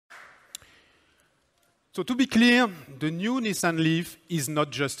So to be clear, the new Nissan LEAF is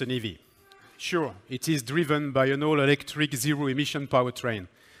not just an EV. Sure, it is driven by an all-electric zero-emission powertrain.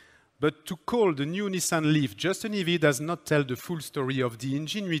 But to call the new Nissan LEAF just an EV does not tell the full story of the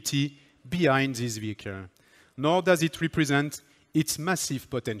ingenuity behind this vehicle, nor does it represent its massive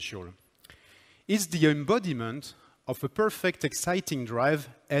potential. It's the embodiment of a perfect, exciting drive,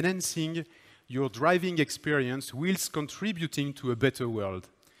 enhancing your driving experience whilst contributing to a better world.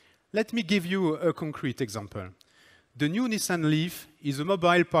 Let me give you a concrete example. The new Nissan LEAF is a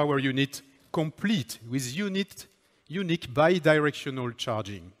mobile power unit complete with unique bi-directional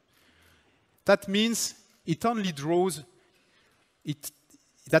charging. That means it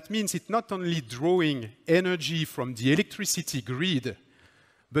not only drawing energy from the electricity grid,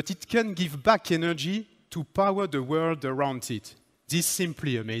 but it can give back energy to power the world around it. This is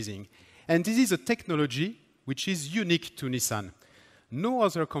simply amazing. And this is a technology which is unique to Nissan. No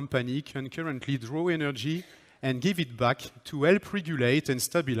other company can currently draw energy and give it back to help regulate and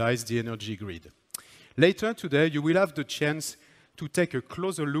stabilize the energy grid. Later today, you will have the chance to take a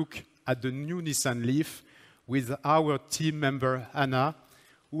closer look at the new Nissan LEAF with our team member, Anna,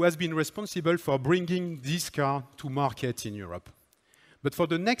 who has been responsible for bringing this car to market in Europe. But for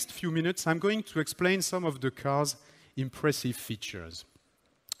the next few minutes, I'm going to explain some of the car's impressive features.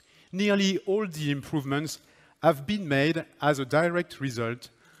 Nearly all the improvements have been made as a direct result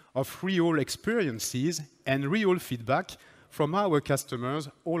of real experiences and real feedback from our customers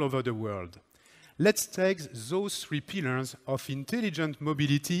all over the world. Let's take those three pillars of intelligent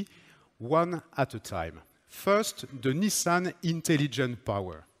mobility one at a time. First, the Nissan Intelligent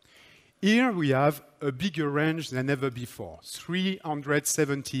Power. Here we have a bigger range than ever before,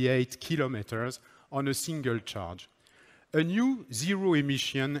 378 kilometers on a single charge. A new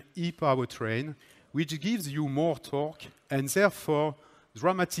zero-emission e-powertrain which gives you more torque and therefore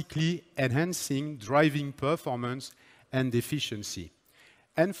dramatically enhancing driving performance and efficiency.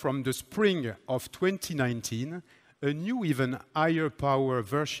 And from the spring of 2019, a new even higher power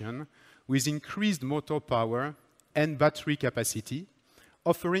version with increased motor power and battery capacity,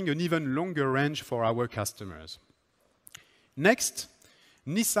 offering an even longer range for our customers. Next,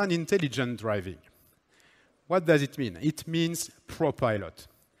 Nissan Intelligent Driving. What does it mean? It means ProPilot,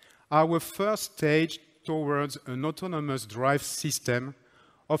 our first stage towards an autonomous drive system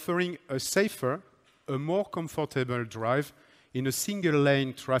offering a safer, a more comfortable drive in a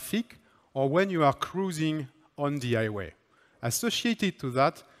single-lane traffic or when you are cruising on the highway. Associated to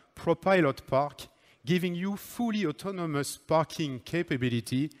that, ProPilot Park, giving you fully autonomous parking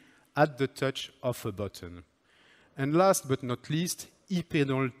capability at the touch of a button. And last but not least,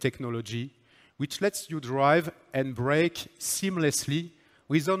 e-pedal technology, which lets you drive and brake seamlessly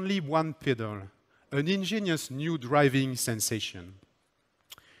with only one pedal, an ingenious new driving sensation.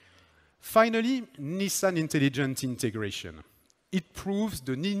 Finally, Nissan Intelligent Integration. It proves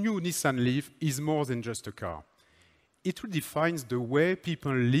the new Nissan LEAF is more than just a car. It redefines the way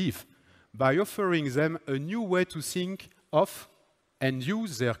people live by offering them a new way to think of and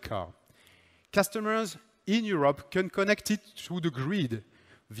use their car. Customers in Europe can connect it to the grid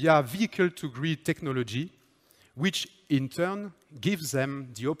via vehicle-to-grid technology, which in turn gives them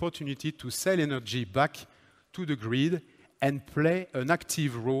the opportunity to sell energy back to the grid and play an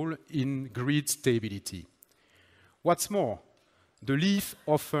active role in grid stability. What's more, the LEAF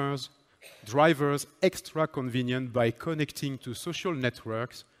offers drivers extra convenience by connecting to social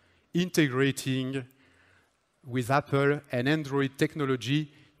networks, integrating with Apple and Android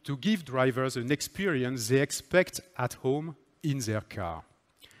technology to give drivers an experience they expect at home in their car.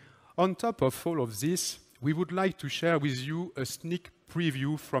 On top of all of this, we would like to share with you a sneak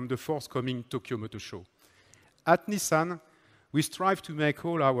preview from the forthcoming Tokyo Motor Show. At Nissan, we strive to make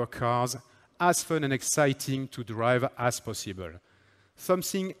all our cars as fun and exciting to drive as possible,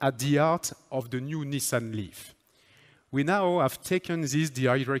 something at the heart of the new Nissan LEAF. We now have taken this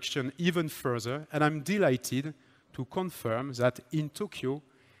direction even further, and I'm delighted to confirm that in Tokyo,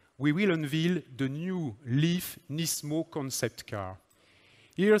 we will unveil the new LEAF Nismo concept car.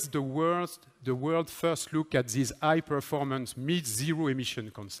 Here's the world's first look at this high-performance mid-zero-emission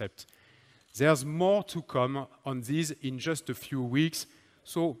concept. There's more to come on this in just a few weeks,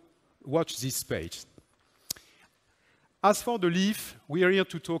 so watch this page. As for the LEAF, we are here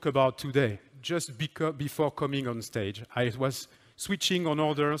to talk about today, just before coming on stage. I was switching on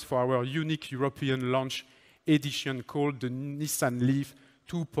orders for our unique European launch edition called the Nissan LEAF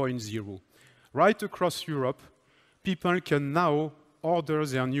 2.0. Right across Europe, people can now order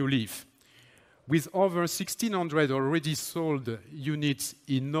their new LEAF. With over 1,600 already sold units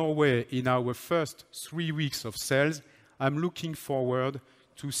in Norway in our first 3 weeks of sales, I'm looking forward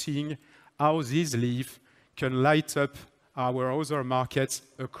to seeing how this LEAF can light up our other markets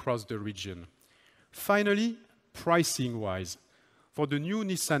across the region. Finally, pricing-wise, for the new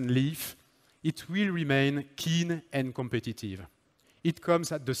Nissan LEAF, it will remain keen and competitive. It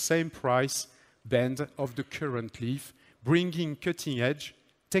comes at the same price band of the current LEAF, bringing cutting-edge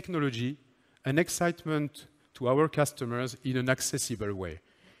technology and excitement to our customers in an accessible way.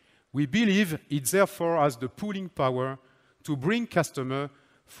 We believe it therefore has the pulling power to bring customers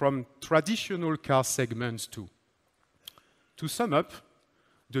from traditional car segments too. To sum up,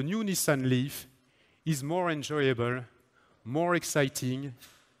 the new Nissan LEAF is more enjoyable, more exciting,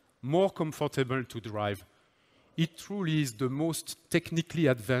 more comfortable to drive. It truly is the most technically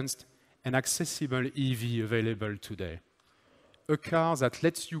advanced and accessible EV available today. A car that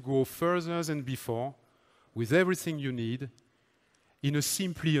lets you go further than before, with everything you need, in a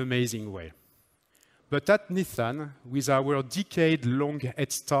simply amazing way. But at Nissan, with our decade-long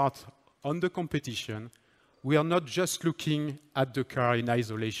head start on the competition, we are not just looking at the car in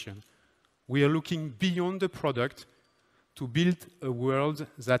isolation. We are looking beyond the product to build a world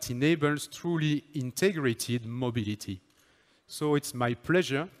that enables truly integrated mobility. So it's my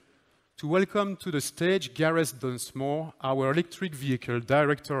pleasure to welcome to the stage Gareth Dunsmore, our electric vehicle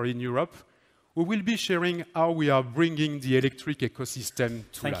director in Europe, who will be sharing how we are bringing the electric ecosystem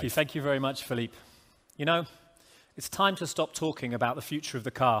to life. Thank you very much, Philippe. You know, it's time to stop talking about the future of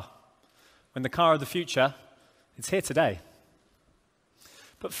the car. When the car of the future, it's here today.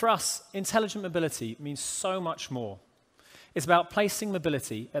 But for us, intelligent mobility means so much more. It's about placing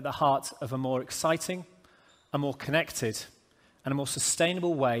mobility at the heart of a more exciting, a more connected, and a more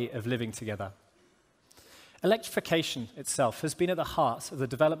sustainable way of living together. Electrification itself has been at the heart of the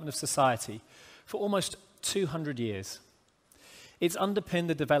development of society for almost 200 years. It's underpinned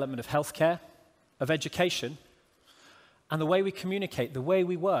the development of healthcare, of education, and the way we communicate, the way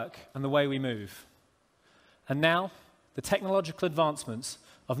we work, and the way we move. And now, the technological advancements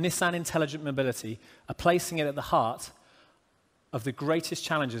of Nissan Intelligent Mobility are placing it at the heart of the greatest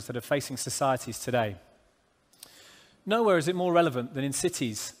challenges that are facing societies today. Nowhere is it more relevant than in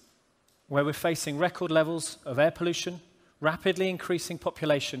cities where we're facing record levels of air pollution, rapidly increasing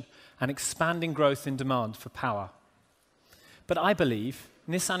population, and expanding growth in demand for power. But I believe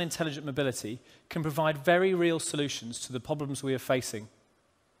Nissan Intelligent Mobility can provide very real solutions to the problems we are facing.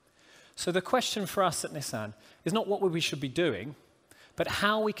 So the question for us at Nissan is not what we should be doing, but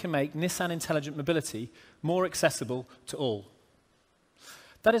how we can make Nissan Intelligent Mobility more accessible to all.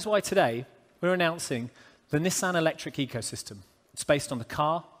 That is why today we're announcing the Nissan electric ecosystem. It's based on the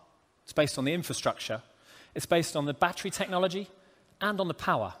car, it's based on the infrastructure, it's based on the battery technology, and on the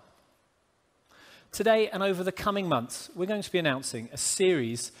power. Today and over the coming months, we're going to be announcing a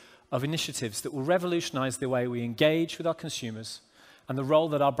series of initiatives that will revolutionize the way we engage with our consumers and the role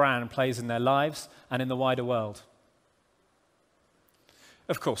that our brand plays in their lives and in the wider world.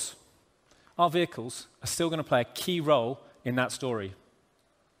 Of course, our vehicles are still going to play a key role in that story.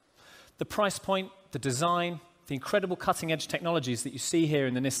 The price point, the design, the incredible cutting-edge technologies that you see here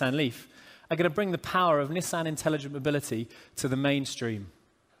in the Nissan LEAF are going to bring the power of Nissan Intelligent Mobility to the mainstream.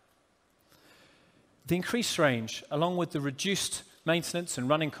 The increased range, along with the reduced maintenance and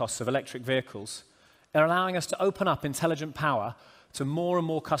running costs of electric vehicles, are allowing us to open up intelligent power to more and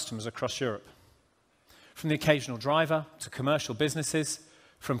more customers across Europe. From the occasional driver to commercial businesses,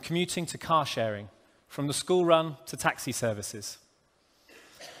 from commuting to car sharing, from the school run to taxi services.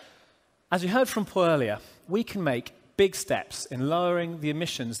 As you heard from Paul earlier, we can make big steps in lowering the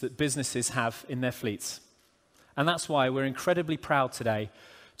emissions that businesses have in their fleets. And that's why we're incredibly proud today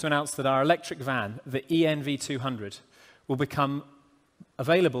to announce that our electric van, the ENV200, will become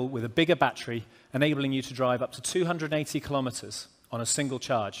available with a bigger battery, enabling you to drive up to 280 kilometers on a single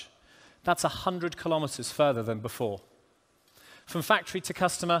charge. That's 100 kilometers further than before. From factory to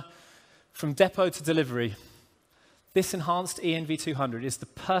customer, from depot to delivery, this enhanced ENV200 is the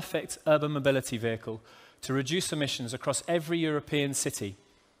perfect urban mobility vehicle to reduce emissions across every European city.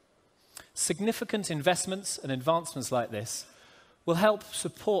 Significant investments and advancements like this will help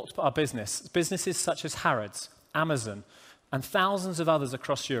support our businesses such as Harrods, Amazon, and thousands of others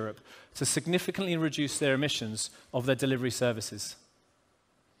across Europe to significantly reduce their emissions of their delivery services.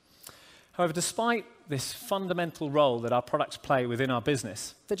 However, despite this fundamental role that our products play within our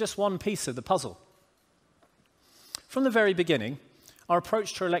business, they're just one piece of the puzzle. From the very beginning, our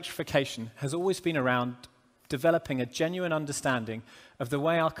approach to electrification has always been around developing a genuine understanding of the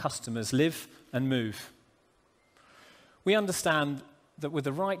way our customers live and move. We understand that with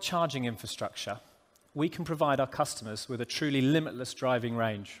the right charging infrastructure, we can provide our customers with a truly limitless driving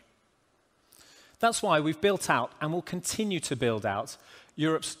range. That's why we've built out and will continue to build out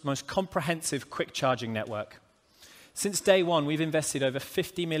Europe's most comprehensive quick charging network. Since day one, we've invested over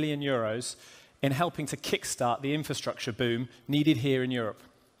 50 million euros in helping to kickstart the infrastructure boom needed here in Europe.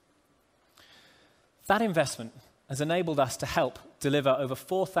 That investment has enabled us to help deliver over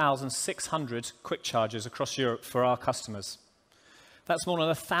 4,600 quick chargers across Europe for our customers. That's more than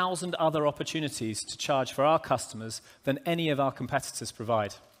 1,000 other opportunities to charge for our customers than any of our competitors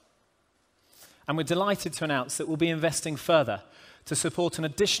provide. And we're delighted to announce that we'll be investing further to support an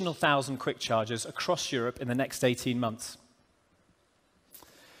additional 1,000 quick chargers across Europe in the next 18 months.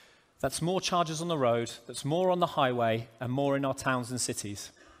 That's more chargers on the road, that's more on the highway, and more in our towns and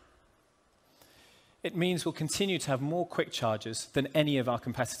cities. It means we'll continue to have more quick chargers than any of our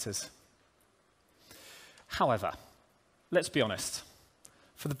competitors. However, let's be honest.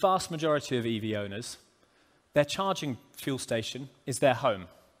 For the vast majority of EV owners, their charging fuel station is their home.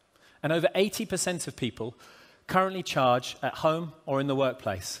 And over 80% of people currently charge at home or in the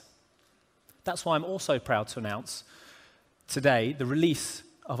workplace. That's why I'm also proud to announce today the release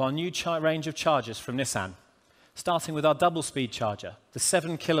of our new range of chargers from Nissan, starting with our double-speed charger, the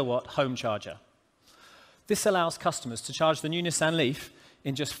 7-kilowatt home charger. This allows customers to charge the new Nissan LEAF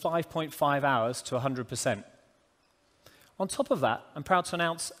in just 5.5 hours to 100%. On top of that, I'm proud to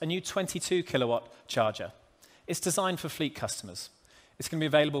announce a new 22-kilowatt charger. It's designed for fleet customers. It's going to be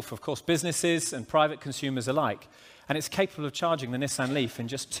available for, of course, businesses and private consumers alike, and it's capable of charging the Nissan LEAF in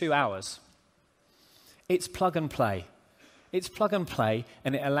just 2 hours. It's plug and play. It's plug and play,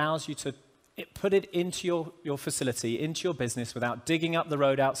 and it allows you to put it into your facility, into your business, without digging up the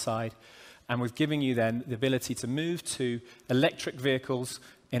road outside, and we're giving you then the ability to move to electric vehicles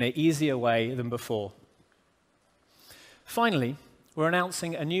in an easier way than before. Finally, we're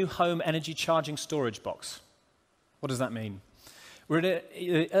announcing a new home energy charging storage box. What does that mean? We're at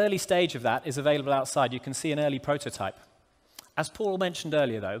the early stage of that is available outside. You can see an early prototype. As Paul mentioned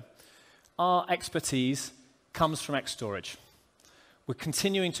earlier, though, our expertise comes from X-Storage. We're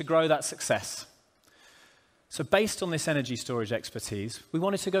continuing to grow that success. So based on this energy storage expertise, we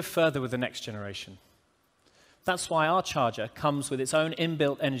wanted to go further with the next generation. That's why our charger comes with its own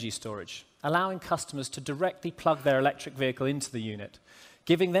inbuilt energy storage, allowing customers to directly plug their electric vehicle into the unit,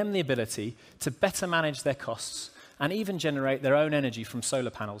 giving them the ability to better manage their costs and even generate their own energy from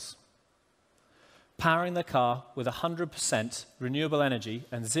solar panels. Powering the car with 100% renewable energy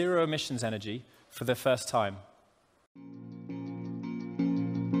and zero emissions energy for the first time.